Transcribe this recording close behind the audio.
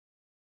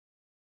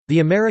The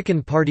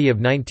American Party of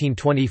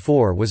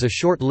 1924 was a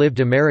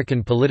short-lived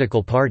American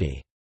political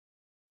party.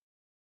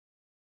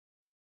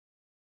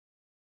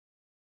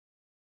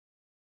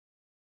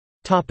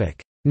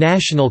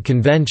 National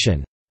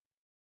Convention.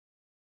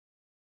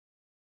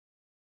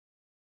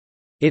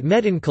 It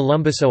met in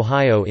Columbus,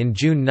 Ohio in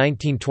June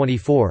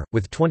 1924,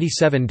 with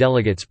 27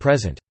 delegates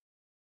present.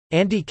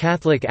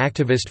 Anti-Catholic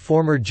activist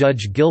former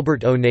Judge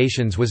Gilbert O.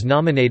 Nations was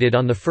nominated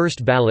on the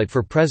first ballot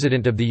for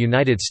President of the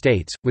United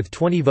States, with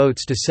 20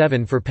 votes to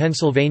 7 for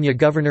Pennsylvania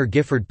Governor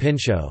Gifford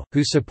Pinchot,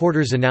 whose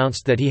supporters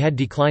announced that he had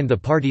declined the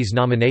party's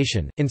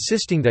nomination,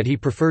 insisting that he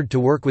preferred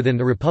to work within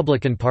the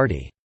Republican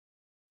Party.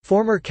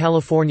 Former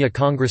California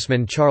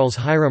Congressman Charles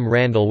Hiram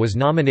Randall was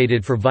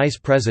nominated for vice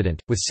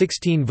president, with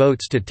 16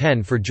 votes to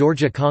 10 for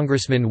Georgia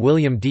Congressman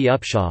William D.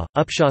 Upshaw.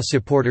 Upshaw's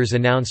supporters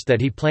announced that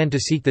he planned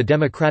to seek the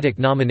Democratic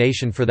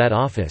nomination for that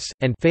office,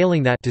 and,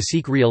 failing that, to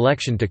seek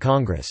re-election to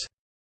Congress.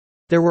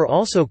 There were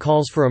also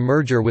calls for a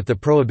merger with the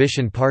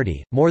Prohibition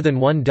Party. More than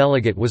one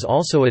delegate was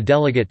also a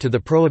delegate to the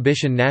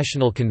Prohibition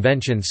National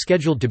Convention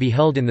scheduled to be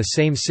held in the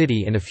same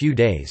city in a few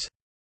days.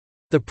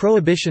 The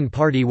Prohibition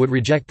Party would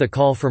reject the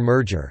call for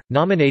merger,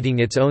 nominating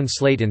its own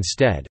slate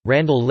instead.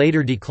 Randall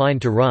later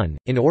declined to run,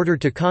 in order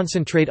to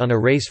concentrate on a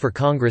race for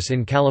Congress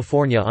in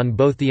California on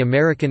both the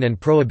American and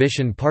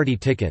Prohibition Party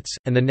tickets,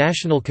 and the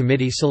National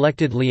Committee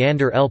selected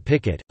Leander L.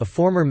 Pickett, a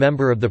former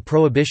member of the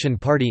Prohibition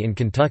Party in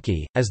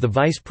Kentucky, as the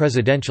vice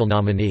presidential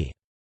nominee.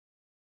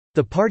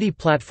 The party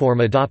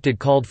platform adopted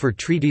called for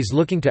treaties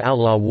looking to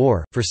outlaw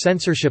war, for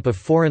censorship of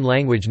foreign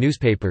language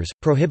newspapers,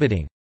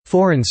 prohibiting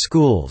foreign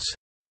schools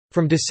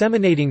from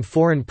disseminating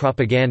foreign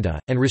propaganda,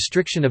 and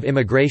restriction of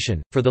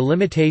immigration, for the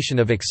limitation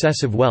of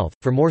excessive wealth,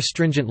 for more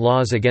stringent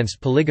laws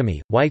against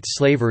polygamy, white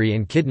slavery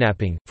and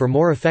kidnapping, for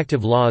more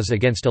effective laws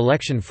against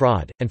election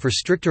fraud, and for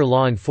stricter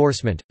law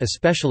enforcement,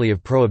 especially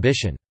of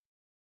prohibition.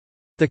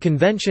 The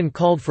convention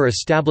called for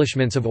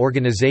establishments of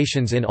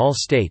organizations in all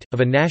state, of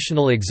a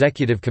national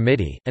executive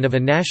committee, and of a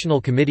national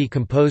committee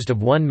composed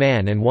of one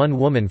man and one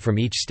woman from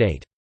each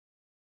state.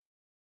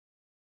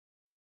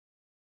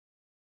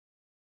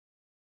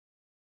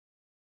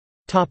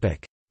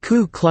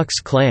 Ku Klux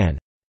Klan.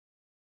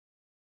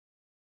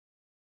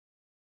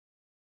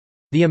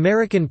 The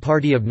American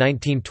Party of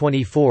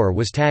 1924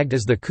 was tagged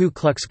as the Ku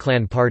Klux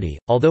Klan Party,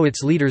 although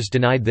its leaders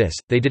denied this.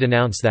 They did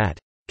announce that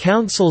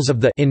councils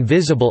of the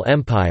Invisible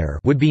Empire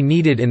would be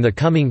needed in the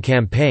coming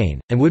campaign,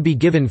 and would be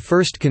given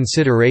first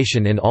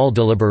consideration in all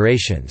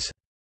deliberations.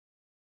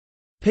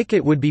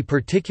 Pickett would be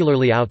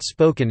particularly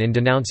outspoken in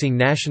denouncing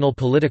national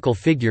political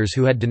figures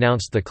who had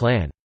denounced the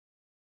Klan.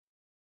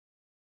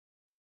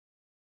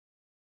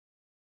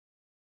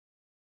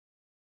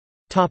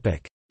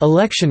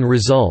 Election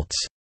results.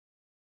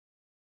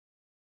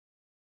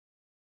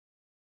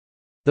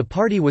 The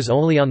party was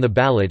only on the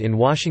ballot in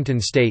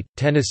Washington state,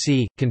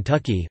 Tennessee,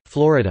 Kentucky,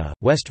 Florida,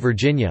 West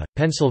Virginia,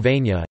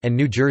 Pennsylvania, and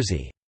New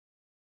Jersey.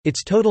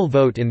 Its total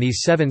vote in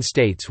these 7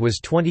 states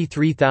was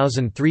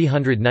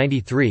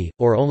 23,393,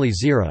 or only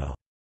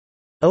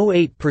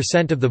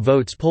 0.08% of the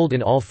votes polled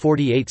in all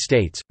 48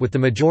 states, with the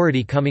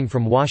majority coming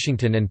from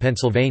Washington and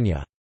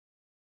Pennsylvania.